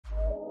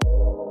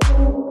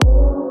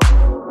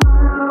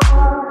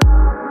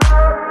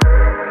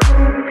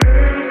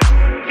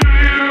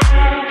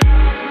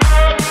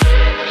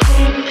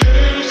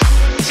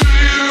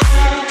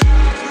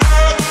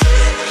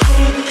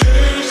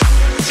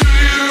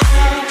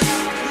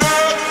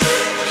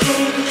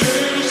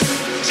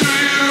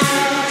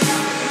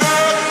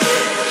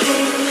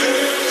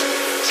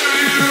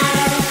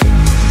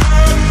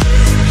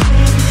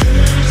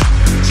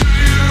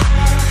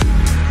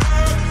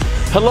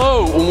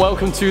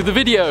welcome to the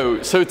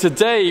video. So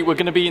today we're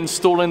going to be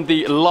installing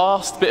the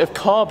last bit of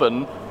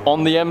carbon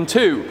on the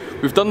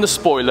M2. We've done the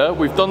spoiler,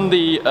 we've done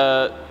the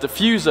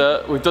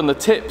diffuser, we've done the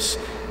tips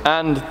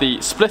and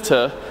the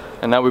splitter,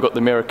 and now we've got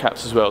the mirror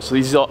caps as well. So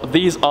these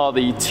are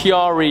the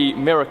TRE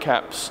mirror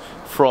caps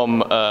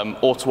from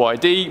Auto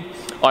ID.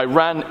 I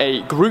ran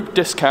a group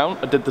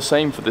discount, I did the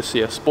same for the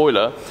CS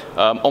spoiler,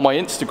 on my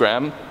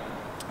Instagram,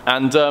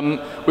 and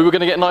we were going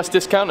to get a nice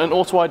discount, and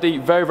Auto ID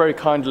very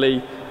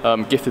kindly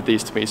gifted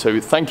these to me,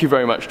 so thank you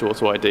very much to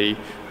Auto ID.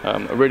 I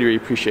really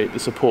appreciate the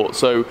support.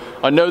 So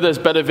I know there's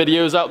better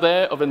videos out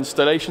there of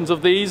installations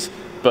of these,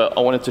 but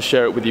I wanted to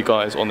share it with you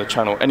guys on the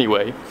channel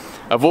anyway.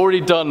 I've already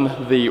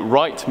done the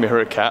right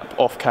mirror cap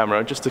off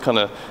camera just to kind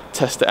of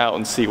test it out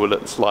and see what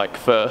it's like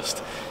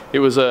first. It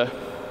was a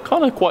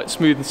kind of quite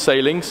smooth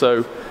sailing, so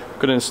I'm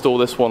going to install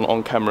this one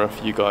on camera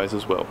for you guys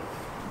as well.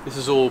 This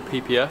is all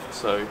PPF,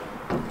 so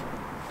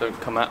don't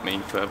come at me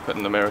for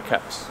putting the mirror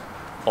caps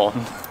on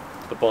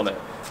the bonnet.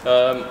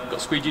 Got a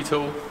squeegee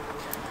tool.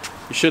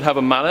 You should have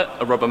a mallet,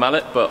 a rubber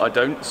mallet, but I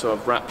don't, so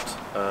I've wrapped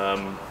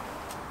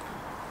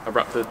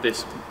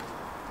this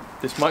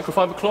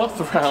microfiber cloth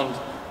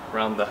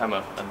around the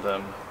hammer,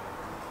 and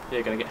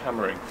yeah, gonna get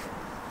hammering.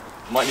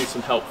 Might need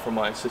some help from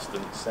my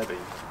assistant Sebi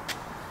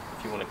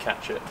if you want to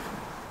catch it.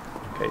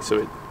 Okay,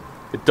 so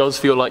it does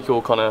feel like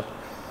you're kind of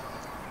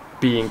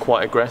being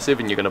quite aggressive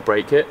and you're gonna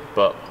break it,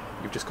 but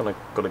you've just got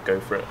to go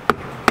for it.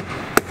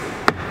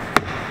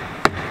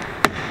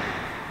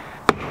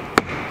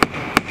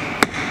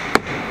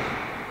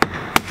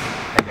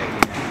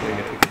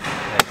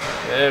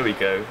 There we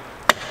go.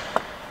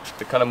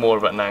 They're kind of more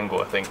of an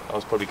angle, I think. I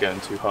was probably going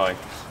too high.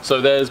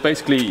 So there's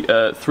basically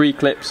 3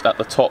 clips at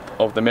the top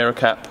of the mirror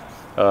cap,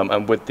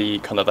 and with the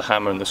kind of the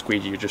hammer and the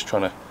squeegee, you're just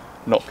trying to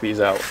knock these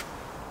out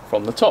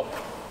from the top.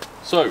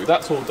 So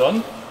that's all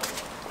done.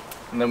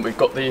 And then we've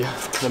got the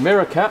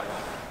mirror cap.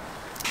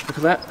 Look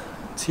at that,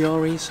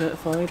 TRE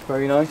certified,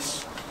 very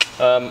nice.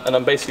 And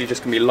I'm basically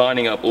just going to be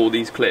lining up all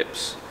these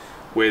clips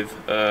with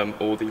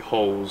all the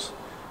holes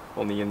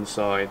on the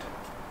inside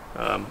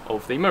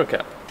of the mirror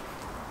cap.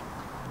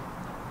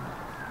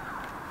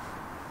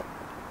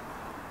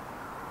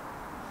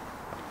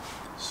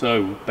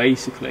 So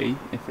basically,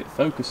 if it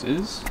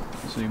focuses,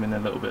 zoom in a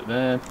little bit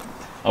there,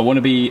 I want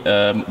to be,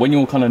 when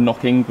you're kind of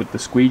knocking with the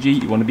squeegee,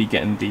 you want to be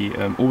getting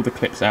the all the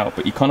clips out,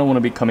 but you kind of want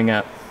to be coming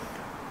at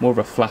more of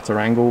a flatter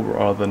angle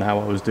rather than how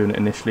I was doing it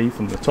initially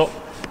from the top.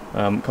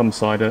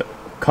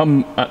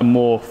 Come at a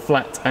more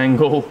flat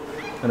angle,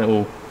 and it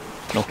will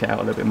knock it out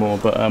a little bit more.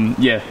 But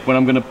yeah, when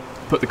I'm going to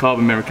put the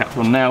carbon mirror caps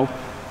on now,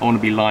 I want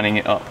to be lining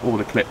it up, all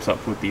the clips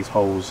up with these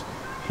holes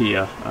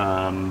here,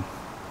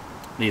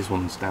 these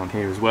ones down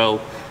here as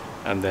well,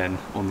 and then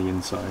on the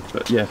inside.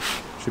 But yeah,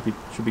 should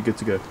be good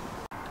to go.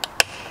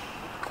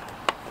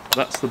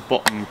 That's the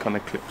bottom kind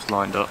of clips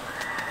lined up,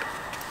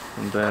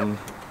 and then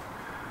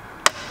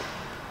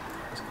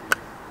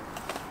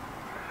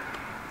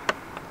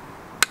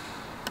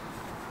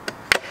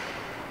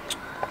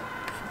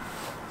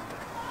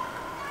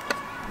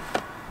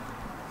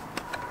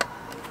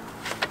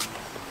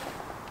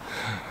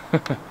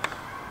right,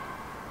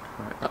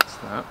 that's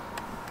that.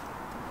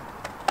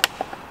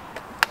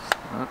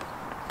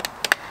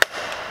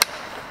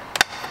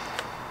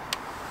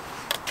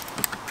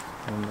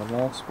 And the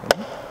last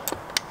one.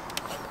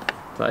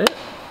 Is that it?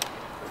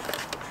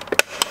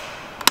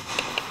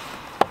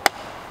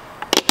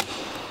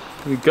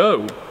 Here we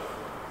go.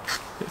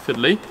 Bit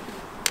fiddly.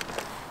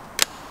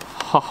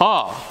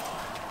 Haha!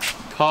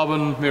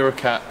 Carbon mirror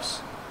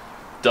caps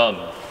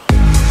done.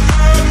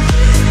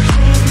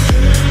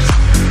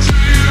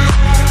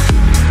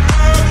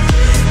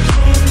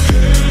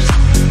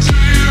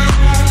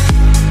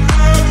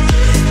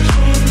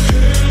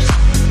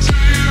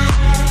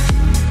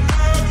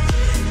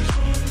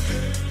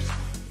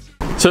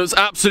 So it's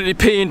absolutely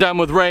peeing down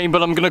with rain,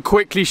 but I'm going to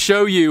quickly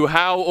show you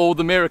how all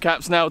the mirror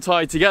caps now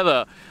tie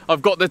together.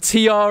 I've got the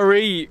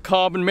TRE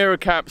carbon mirror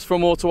caps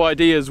from Auto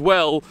ID as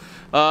well,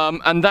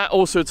 and that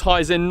also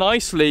ties in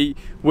nicely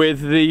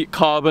with the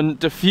carbon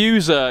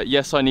diffuser.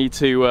 Yes, I need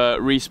to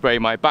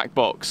respray my back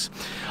box.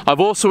 I've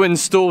also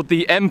installed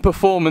the M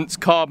Performance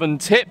carbon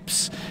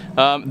tips.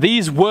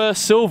 These were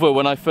silver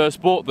when I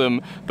first bought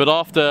them, but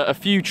after a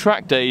few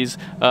track days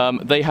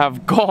they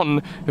have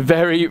gone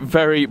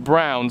very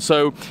brown.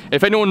 So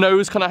if anyone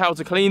knows kind of how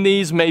to clean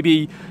these,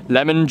 maybe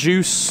lemon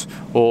juice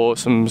or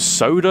some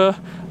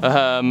soda,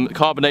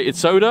 carbonated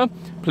soda,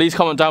 please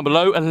comment down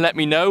below and let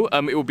me know.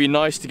 It would be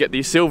nice to get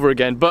these silver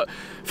again, but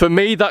for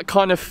me that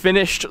kind of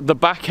finished the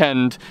back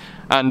end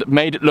and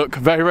made it look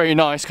very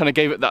nice, kind of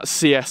gave it that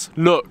CS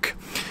look.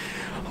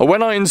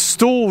 When I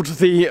installed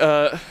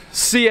the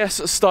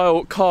CS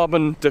style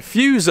carbon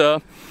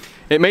diffuser,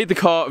 it made the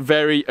car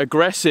very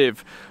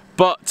aggressive.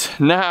 But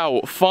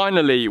now,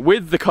 finally,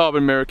 with the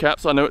carbon mirror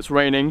caps, I know it's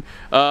raining,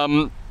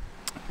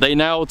 they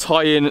now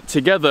tie in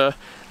together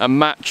and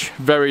match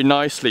very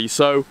nicely.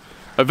 So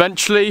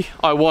eventually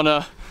I want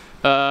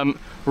to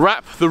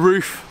wrap the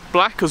roof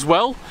black as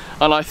well,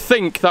 and I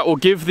think that will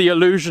give the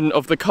illusion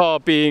of the car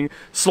being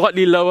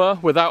slightly lower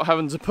without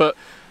having to put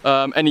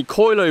any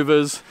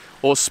coilovers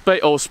or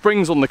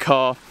springs on the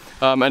car,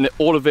 and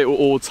all of it will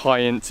all tie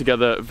in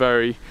together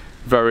very,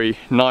 very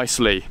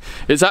nicely.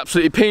 It's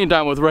absolutely peeing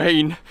down with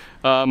rain.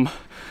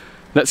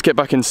 Let's get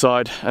back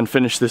inside and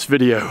finish this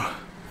video.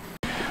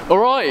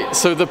 Alright,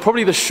 so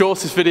probably the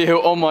shortest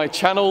video on my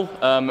channel.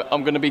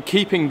 I'm going to be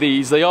keeping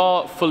these. They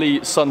are fully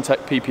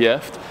Suntech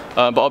PPF'd,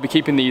 but I'll be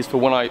keeping these for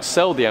when I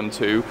sell the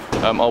M2.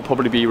 I'll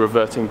probably be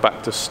reverting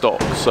back to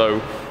stock, so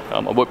I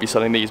won't be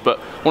selling these. But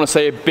I want to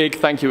say a big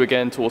thank you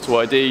again to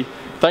AutoID.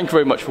 Thank you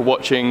very much for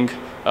watching.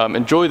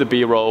 Enjoy the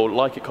B-roll,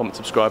 like it, comment,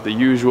 subscribe, the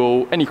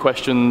usual. Any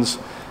questions,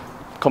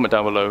 comment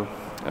down below,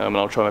 and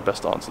I'll try my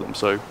best to answer them.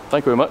 So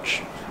thank you very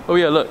much. Oh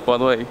yeah, look, by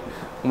the way,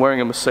 I'm wearing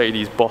a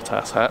Mercedes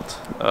Bottas hat.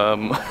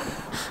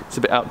 It's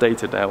a bit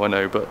outdated now, I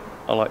know, but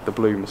I like the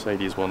blue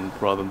Mercedes one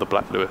rather than the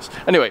black Lewis.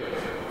 Anyway,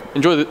 I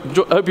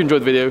hope you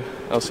enjoyed the video.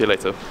 I'll see you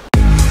later.